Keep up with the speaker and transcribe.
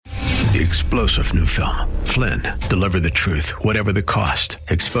The explosive new film, Flynn, deliver the truth, whatever the cost,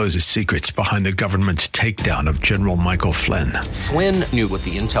 exposes secrets behind the government's takedown of General Michael Flynn. Flynn knew what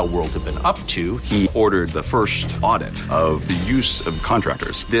the intel world had been up to. He ordered the first audit of the use of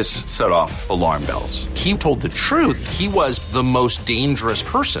contractors. This set off alarm bells. He told the truth. He was the most dangerous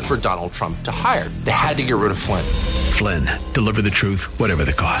person for Donald Trump to hire. They had to get rid of Flynn. Flynn, deliver the truth, whatever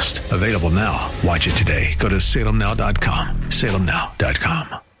the cost. Available now. Watch it today. Go to salemnow.com.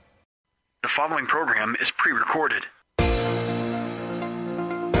 salemnow.com. The following program is pre-recorded.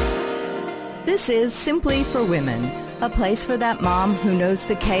 This is Simply for Women, a place for that mom who knows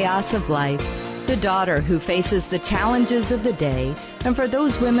the chaos of life, the daughter who faces the challenges of the day, and for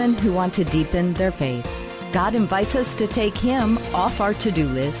those women who want to deepen their faith. God invites us to take Him off our to-do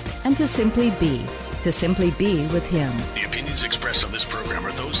list and to simply be with Him. The opinions expressed on this program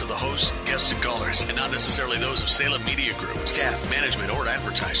are those of the hosts, guests, and callers, and not necessarily those of Salem Media Group, staff, management, or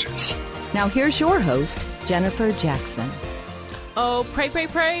advertisers. Now here's your host, Jennifer Jackson. Oh, pray, pray,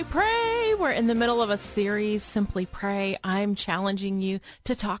 pray, pray. We're in the middle of a series, Simply Pray. I'm challenging you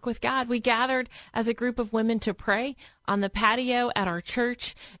to talk with God. We gathered as a group of women to pray on the patio at our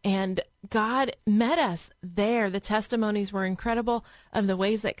church, and God met us there. The testimonies were incredible of the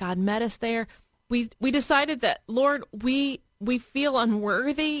ways that God met us there. We decided that, Lord, we feel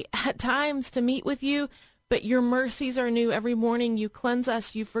unworthy at times to meet with you, but your mercies are new every morning. You cleanse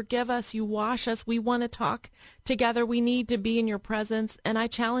us, you forgive us, you wash us. We want to talk together. We need to be in your presence, and I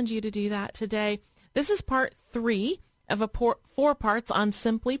challenge you to do that today. This is part 3 of 4 parts on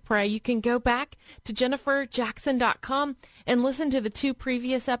Simply Pray. You can go back to jenniferjackson.com and listen to the 2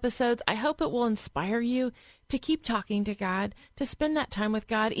 previous episodes. I hope it will inspire you to keep talking to God, to spend that time with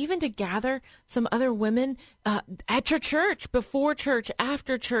God, even to gather some other women at your church, before church,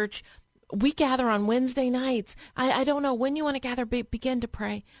 after church. We gather on Wednesday nights. I don't know when you want to gather, begin to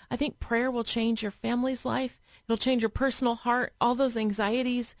pray. I think prayer will change your family's life. It'll change your personal heart. All those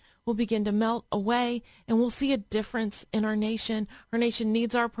anxieties will begin to melt away, and we'll see a difference in our nation. Our nation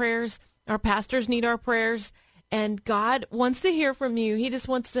needs our prayers. Our pastors need our prayers. And God wants to hear from you. He just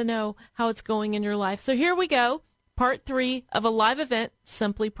wants to know how it's going in your life. So here we go, part 3 of a live event,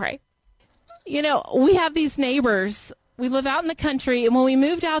 Simply Pray. You know, we have these neighbors. We live out in the country, and when we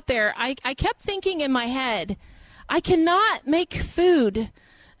moved out there, I kept thinking in my head, I cannot make food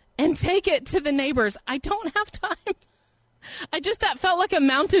and take it to the neighbors. I don't have time. That felt like a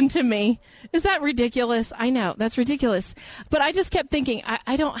mountain to me. Is that ridiculous? I know, that's ridiculous. But I just kept thinking,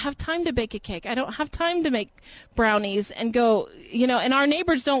 I don't have time to bake a cake. I don't have time to make brownies and go, and our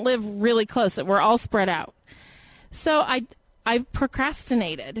neighbors don't live really close. We're all spread out. So I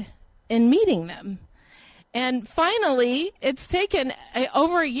procrastinated in meeting them. And finally, it's taken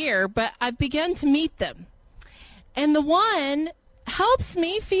over a year, but I've begun to meet them. And the one helps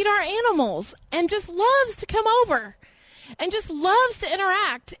me feed our animals and just loves to come over and just loves to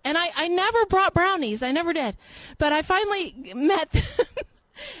interact. And I never brought brownies. I never did. But I finally met them,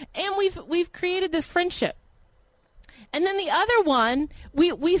 and we've created this friendship. And then the other one,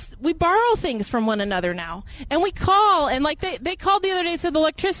 we borrow things from one another now. And we call, and like they called the other day and said the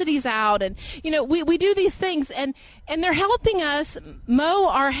electricity's out. And, we do these things, and they're helping us mow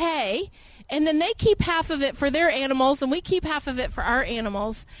our hay. And then they keep half of it for their animals, and we keep half of it for our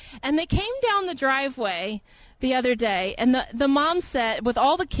animals. And they came down the driveway the other day, and the mom said, with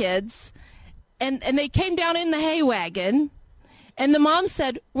all the kids, and they came down in the hay wagon, and the mom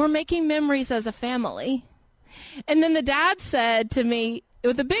said, we're making memories as a family. And then the dad said to me,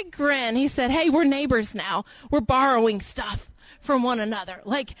 with a big grin, he said, hey, we're neighbors now. We're borrowing stuff from one another.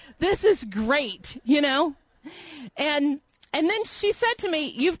 Like, this is great, And then she said to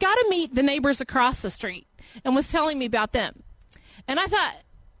me, you've got to meet the neighbors across the street, and was telling me about them. And I thought,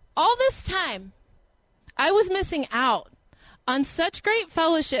 all this time, I was missing out on such great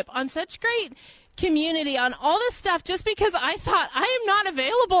fellowship, on such great community, on all this stuff, just because I thought I am not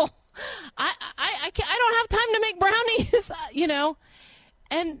available. I don't have time to make brownies,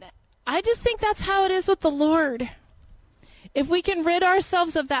 And I just think that's how it is with the Lord. If we can rid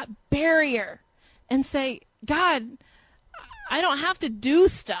ourselves of that barrier and say, God, I don't have to do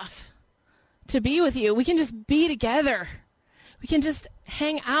stuff to be with you. We can just be together. We can just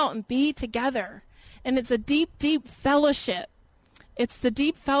hang out and be together. And it's a deep, deep fellowship. It's the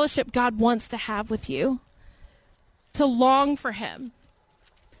deep fellowship God wants to have with you, to long for Him.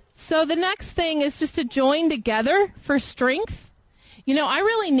 So the next thing is just to join together for strength. I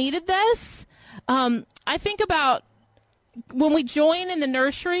really needed this. I think about when we join in the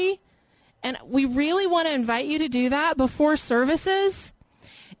nursery, and we really want to invite you to do that before services.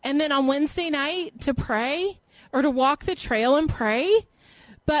 And then on Wednesday night to pray or to walk the trail and pray.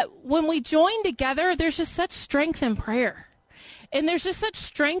 But when we join together, there's just such strength in prayer. And there's just such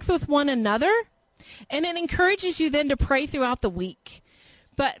strength with one another. And it encourages you then to pray throughout the week.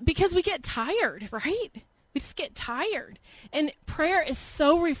 But because we get tired, right? We just get tired. And prayer is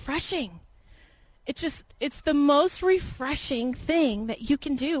so refreshing. It's the most refreshing thing that you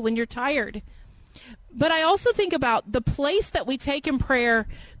can do when you're tired. But I also think about the place that we take in prayer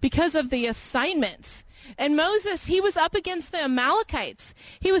because of the assignments. And Moses, he was up against the Amalekites.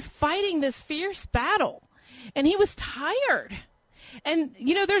 He was fighting this fierce battle. And he was tired. And,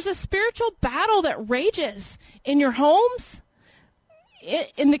 you know, there's a spiritual battle that rages in your homes,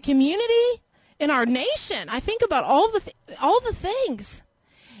 in the community, in our nation. I think about all the things.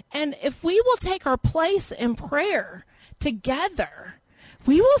 And if we will take our place in prayer together,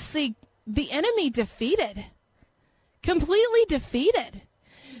 we will see the enemy defeated, completely defeated.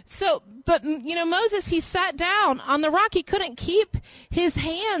 So, but, you know, Moses, he sat down on the rock. He couldn't keep his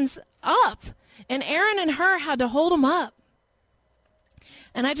hands up. And Aaron and Hur had to hold him up.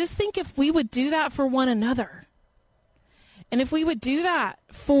 And I just think if we would do that for one another, and if we would do that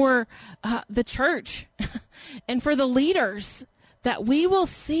for the church and for the leaders, that we will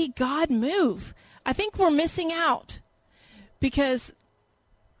see God move. I think we're missing out because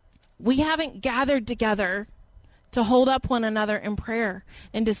we haven't gathered together to hold up one another in prayer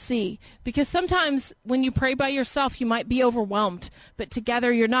and to see. Because sometimes when you pray by yourself, you might be overwhelmed, but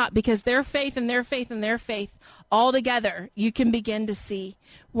together you're not, because their faith and their faith and their faith all together, you can begin to see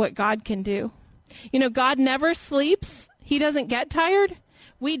what God can do. You know, God never sleeps. He doesn't get tired.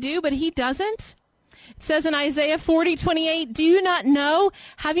 We do, but he doesn't. It says in Isaiah 40:28, do you not know?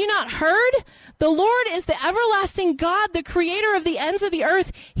 Have you not heard? The Lord is the everlasting God, the creator of the ends of the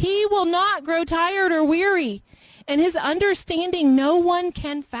earth. He will not grow tired or weary, and his understanding no one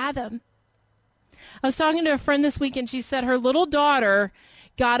can fathom. I was talking to a friend this week, and she said her little daughter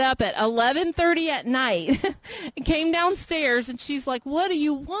got up at 11:30 at night and came downstairs, and she's like, what do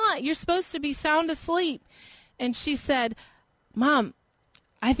you want? You're supposed to be sound asleep. And she said, Mom,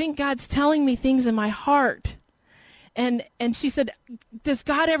 I think God's telling me things in my heart. And she said, does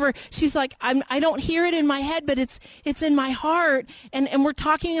God ever, she's like, I don't hear it in my head, but it's in my heart. And we're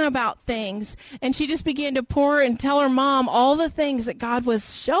talking about things. And she just began to pour and tell her mom all the things that God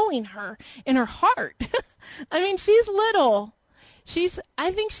was showing her in her heart. I mean, she's little.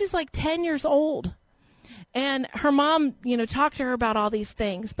 I think she's like 10 years old. And her mom, you know, talked to her about all these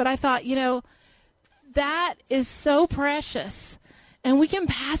things. But I thought, you know, that is so precious. And we can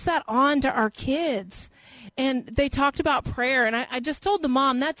pass that on to our kids. And they talked about prayer. And I just told the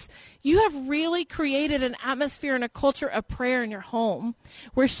mom, you have really created an atmosphere and a culture of prayer in your home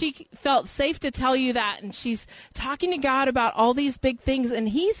where she felt safe to tell you that. And she's talking to God about all these big things. And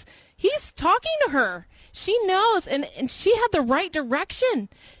he's talking to her. She knows. And she had the right direction.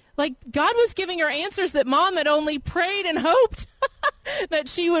 Like God was giving her answers that mom had only prayed and hoped that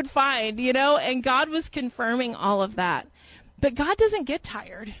she would find, you know. And God was confirming all of that. But God doesn't get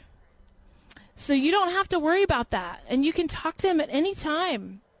tired. So you don't have to worry about that. And you can talk to him at any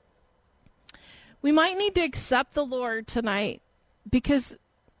time. We might need to accept the Lord tonight because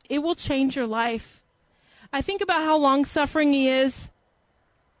it will change your life. I think about how long-suffering he is.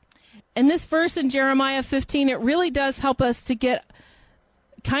 And this verse in Jeremiah 15, it really does help us to get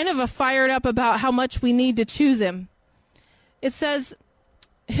kind of fired up about how much we need to choose him. It says,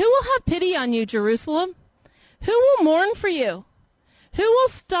 who will have pity on you, Jerusalem? Who will mourn for you? Who will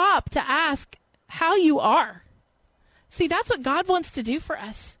stop to ask how you are? See, that's what God wants to do for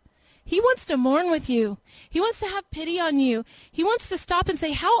us. He wants to mourn with you. He wants to have pity on you. He wants to stop and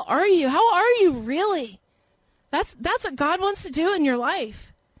say, how are you? How are you really? That's what God wants to do in your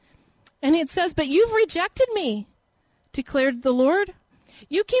life. And it says, but you've rejected me, declared the Lord.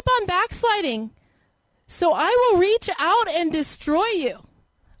 You keep on backsliding, so I will reach out and destroy you.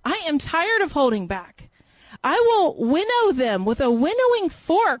 I am tired of holding back. I will winnow them with a winnowing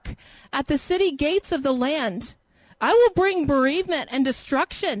fork at the city gates of the land. I will bring bereavement and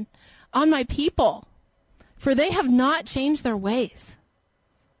destruction on my people, for they have not changed their ways.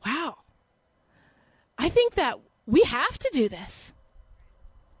 Wow. I think that we have to do this.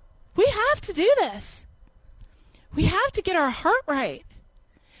 We have to do this. We have to get our heart right.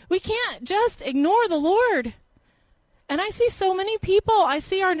 We can't just ignore the Lord. And I see so many people, I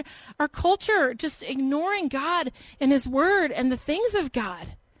see our culture just ignoring God and his word and the things of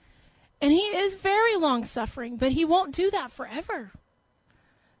God. And he is very long-suffering, but he won't do that forever.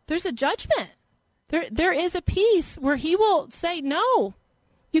 There's a judgment. There is a peace where he will say, no,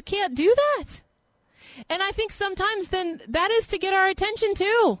 you can't do that. And I think sometimes then that is to get our attention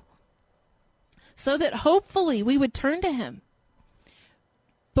too, so that hopefully we would turn to him.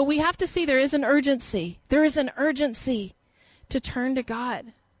 But we have to see there is an urgency. There is an urgency to turn to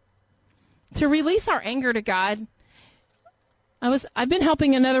God, to release our anger to God. I've been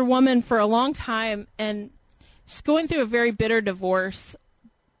helping another woman for a long time, and she's going through a very bitter divorce.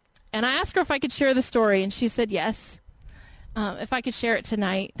 And I asked her if I could share the story, and she said yes. If I could share it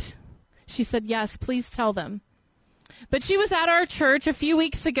tonight. She said, yes, please tell them. But she was at our church a few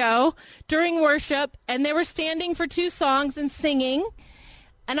weeks ago during worship, and they were standing for 2 songs and singing.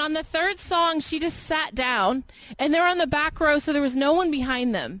 And on the 3rd song, she just sat down, and they were on the back row, so there was no one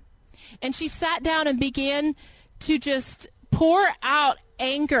behind them. And she sat down and began to just pour out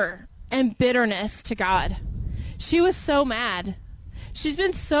anger and bitterness to God. She was so mad. She's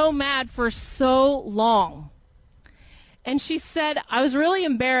been so mad for so long. And she said, I was really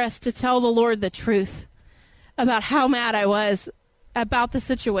embarrassed to tell the Lord the truth about how mad I was about the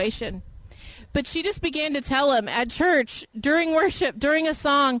situation. But she just began to tell him at church, during worship, during a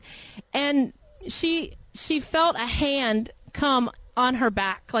song, and she felt a hand come on her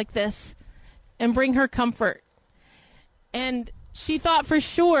back like this and bring her comfort. And she thought for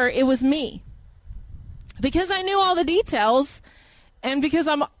sure it was me. Because I knew all the details, and because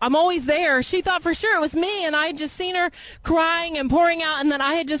I'm always there, she thought for sure it was me, and I had just seen her crying and pouring out, and then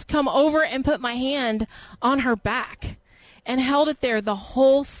I had just come over and put my hand on her back and held it there the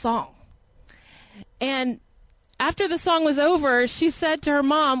whole song. And after the song was over, she said to her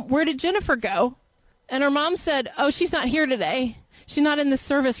mom, where did Jennifer go? And her mom said, oh, she's not here today. She's not in this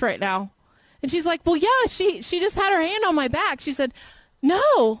service right now. And she's like, well, yeah, she just had her hand on my back. She said,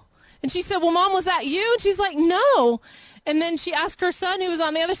 no. And she said, well, Mom, was that you? And she's like, no. And then she asked her son, who was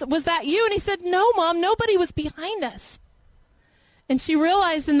on the other side, was that you? And he said, no, Mom, nobody was behind us. And she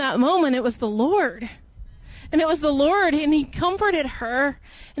realized in that moment it was the Lord. And it was the Lord, and he comforted her.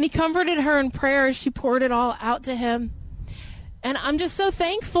 And he comforted her in prayer as she poured it all out to him. And I'm just so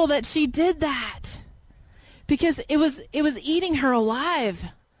thankful that she did that, because it was eating her alive.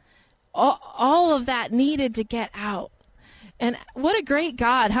 All of that needed to get out. And what a great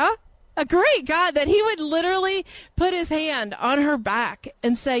God, huh? A great God that he would literally put his hand on her back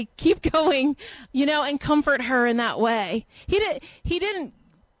and say, keep going, and comfort her in that way. He didn't,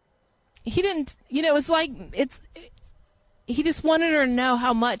 it's like, he just wanted her to know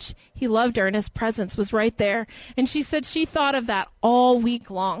how much he loved her, and his presence was right there. And she said she thought of that all week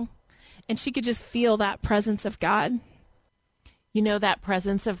long, and she could just feel that presence of God. That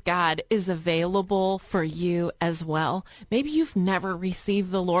presence of God is available for you as well. Maybe you've never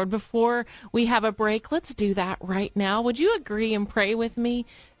received the Lord before. We have a break. Let's do that right now. Would you agree and pray with me?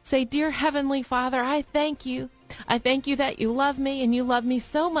 Say, dear Heavenly Father, I thank you. I thank you that you love me, and you love me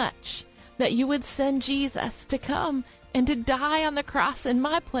so much that you would send Jesus to come and to die on the cross in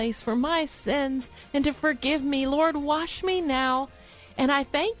my place for my sins and to forgive me. Lord, wash me now. And I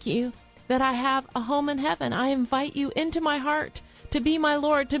thank you that I have a home in heaven. I invite you into my heart to be my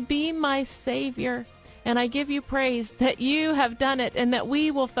Lord, to be my Savior. And I give you praise that you have done it and that we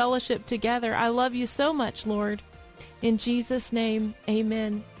will fellowship together. I love you so much, Lord. In Jesus' name,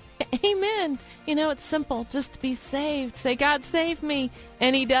 amen. Amen. It's simple, just to be saved. Say, God, save me.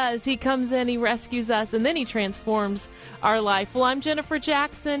 And he does. He comes in, he rescues us, and then he transforms our life. Well, I'm Jennifer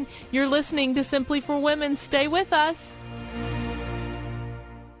Jackson. You're listening to Simply for Women. Stay with us.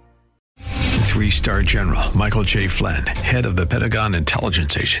 3-star General Michael J. Flynn, head of the Pentagon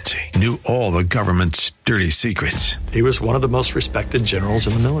Intelligence Agency, knew all the government's dirty secrets. He was one of the most respected generals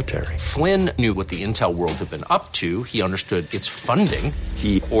in the military. Flynn knew what the intel world had been up to. He understood its funding.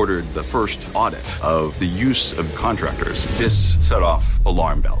 He ordered the first audit of the use of contractors. This set off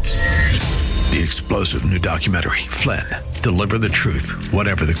alarm bells. The explosive new documentary, Flynn, Deliver the Truth,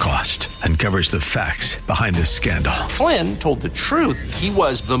 Whatever the Cost, uncovers the facts behind this scandal. Flynn told the truth. He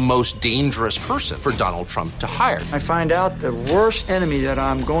was the most dangerous person for Donald Trump to hire. I find out the worst enemy that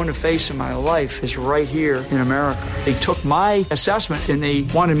I'm going to face in my life is right here in America. They took my assessment and they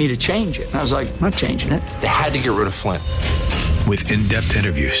wanted me to change it. And I was like, I'm not changing it. They had to get rid of Flynn. With in-depth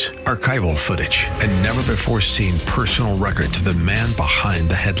interviews, archival footage, and never-before-seen personal records of the man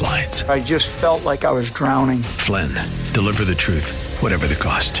behind the headlines. I just felt like I was drowning. Flynn, Deliver the Truth, Whatever the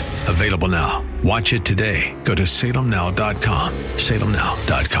Cost. Available now. Watch it today. Go to salemnow.com.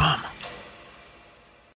 salemnow.com.